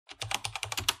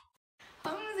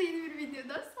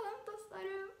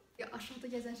aşağıda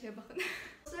gəzən şeyə baxın.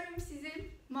 Sonra sizi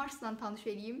Marsla tanış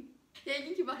edeyim.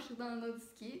 Yəqin ki, başlıqdan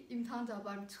anladınız ki, imtahan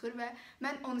cavablarım çıxır və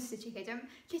mən onu sizə çəkəcəm.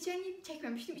 Keçən il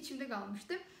çəkməmişdim, içimdə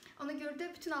qalmışdı. Ona görə də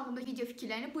bütün ağlımda video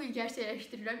fikirlərini bu il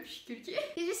gerçəkləşdirirəm, şükür ki.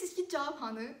 Deyəcəksiniz ki, cavab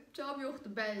hanı? Cavab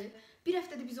yoxdur, bəli. Bir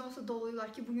həftədə biz olsa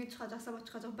doluyular ki, bugün çıxacaq, sabah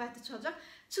çıxacaq, bu həftə çıxacaq.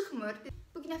 Çıxmır.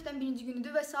 Bugün həftənin birinci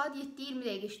günüdür və saat 7:20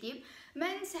 dəqiqə işləyib.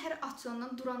 Mən səhər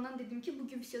açılandan, durandan dedim ki,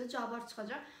 bugün videoda cavablar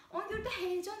çıxacaq. Ona görə də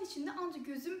həyəcan içində ancaq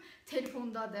gözüm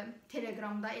telefondadır.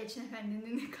 Telegramda Elçin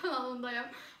Əfəndinin kanalındayım.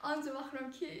 Ancaq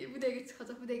baxıram ki, bu dəqiqə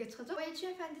çıxacaq, bu dəqiqə çıxacaq. O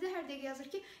Elçin Əfəndi də hər dəqiqə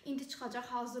yazır ki, indi çıxacaq,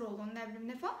 hazır olun, nə bilim,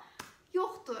 nə falan.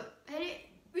 Yoxdur. Hələ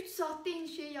 3 saatdə eyni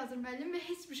şeyi yazır müəllim və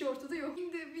heç bir şey ortada yox.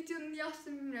 İndi videonun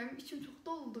yaşını bilmirəm, içim çox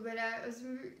doludur belə,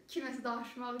 özümü kiməsə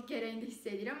danışmaq gərəyində hiss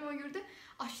edirəm. Ona görə də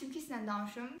açdım ki, sizlə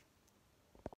danışım.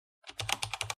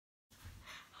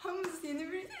 Hamımız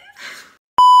yeni bir...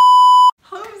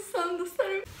 Hamımız sana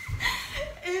dostlarım.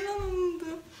 Elan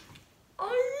olundu.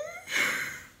 Ay.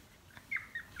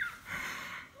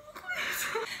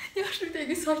 Yaşlı bir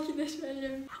dəqiqə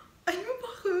sakinləşməliyəm. Əlime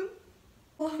baxın.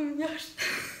 Allah'ım yaş.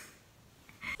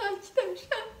 Sakitim şu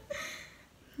an.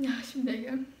 Yaşım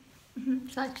dəqiqəm.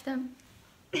 Sakitim.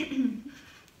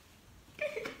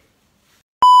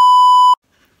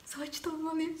 Sakit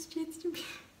olmalıyım. Tüketiciğim.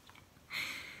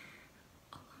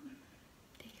 Allah'ım.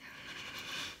 Dəqiqəm.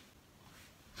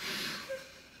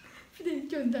 Bir də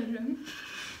göndərirəm.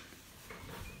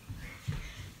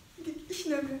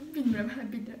 İşləmirəm. Bilmirəm.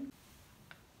 Bilmirəm.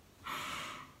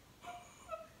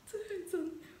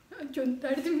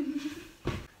 Gönderdim.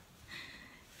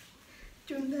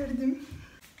 Gönderdim.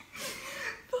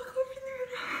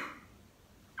 Bakabiliyorum.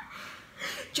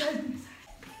 Geldim.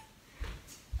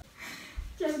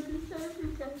 Geldim.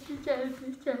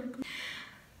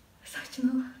 Sakin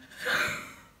ol.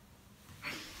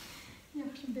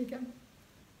 Yaxşı dəqiqəm.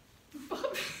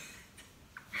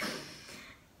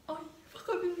 Ay,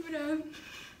 bakabilmirəm.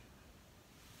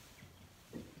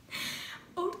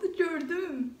 Orada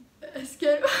gördüm.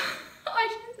 Əskər. Ay,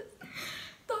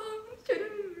 tamam,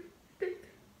 göremiyorum.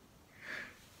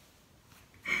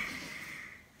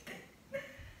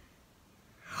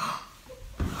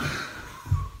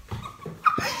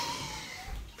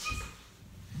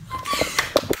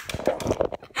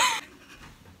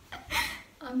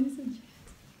 Anlıyorsun ki.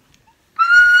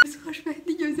 Biz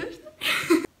xoşbəxtlik gözləşdik.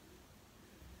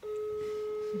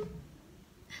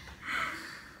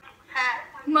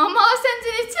 Mama,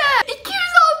 səncə neçə?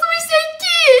 268!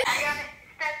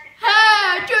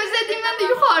 Gözlediğimden de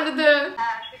yukarıdı.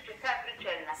 Şükür, təbrik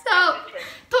edirəm. Sağ ol.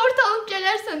 Tort alıp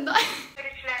gələrsən da.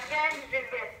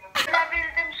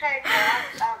 Bildim şeydə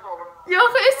az olur.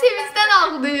 Yox, sevincdən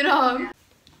ağlayıram.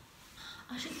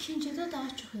 Aşı ikincidə daha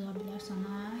çox yığa bilərsən,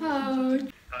 hə? Hə.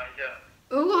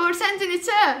 Uğur, səncə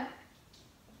neçə?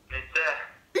 Neçə?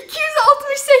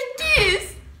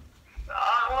 268!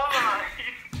 Ağlama.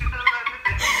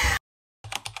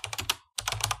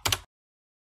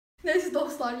 Neyse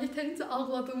dostlar, yeterince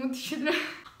ağladığımı düşünürüm.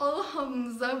 Allah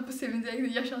hamınıza bu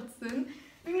sevincini yaşatsın.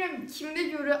 Bilmirəm, kimdə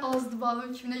görə azdı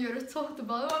balım, kimdə görə çoxdu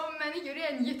balım, amma mənə görə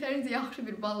yəni yetərincə yaxşı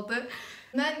bir baldır.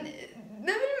 Mən,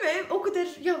 nə bilməyim, o qədər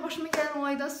başıma gələn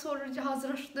olaydan sonra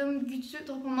hazırlaşdım, gücü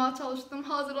toplamağa çalışdım,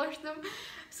 hazırlaşdım.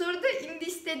 Sonra da indi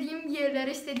istədiyim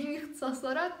yerlərə, istədiyim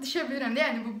ixtisaslara düşə bilirəm də,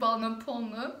 yəni bu balla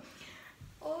puanla.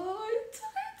 Ay,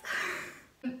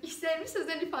 İstəyimi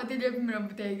sözdən ifadə edə bilmirəm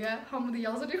bu dəqiqə. Hamı da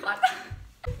yazır yuxarıda.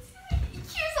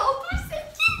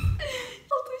 268!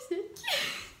 68!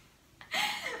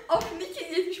 Of,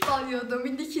 270 balıyordum.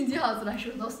 İndi ikinciyi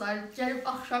hazırlaşır dostlar. Gəlib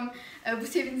axşam bu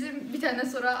sevincim bitəndən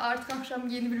sonra artıq axşam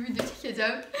yeni bir video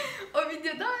çəkəcəm. O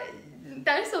videoda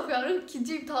dərs oxuyarıq.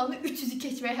 İkinci imtahanı 300'ü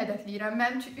keçməyi hədəfləyirəm.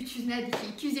 Mənim üçün 300 nədir ki?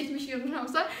 270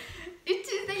 yığmışamsa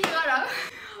 300'də yığaram.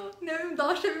 Nə bilim,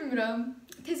 danışa bilmirəm.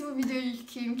 Tez bu videoyu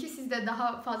yükləyim ki, siz də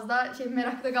daha fazla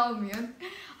merakda qalmayın.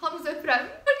 Hamınızı öpürəm.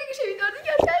 Başqa videoda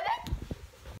görüşərək.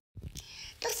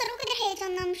 Dostlar, o kadar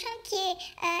heyecanlanmışam ki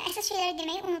əsas şeyləri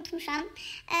deməyi unutmuşam.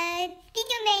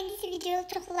 Videomu bəyəndiysə videoya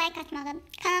çoxlu like atmağı,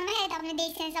 kanalıma hər abunə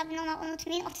değilsəniz abunə olmağı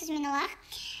unutmayın, 30.000 olaq.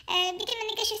 Bir də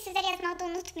mənə qəşəng sözlər yazmağı da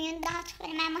unutmayın, daha çox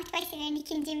mənə motivasiya verin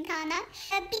ikinci imtahana.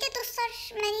 Bir də dostlar,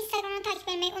 məni Instagramdan takip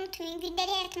etməyi unutmayın,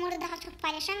 gündəlik həyatımı orada daha çox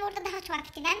paylaşam, orada daha çox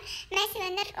aktivəm. Məni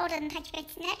sevənlər oradan takip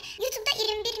etsinlər. YouTube'da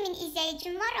 21.000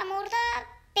 izləyicim var, amma orada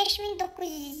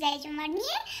 5.900 izləyicim var.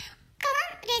 Niyə? Qalan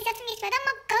riyaziyyatım yetmədi,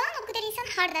 amma qalan o qədər insan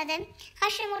hardadır.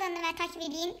 Xahiş edirəm oradan da məni takip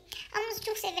edin. Hamınızı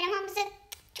çox sevirəm, hamınızı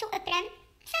çox öpürəm.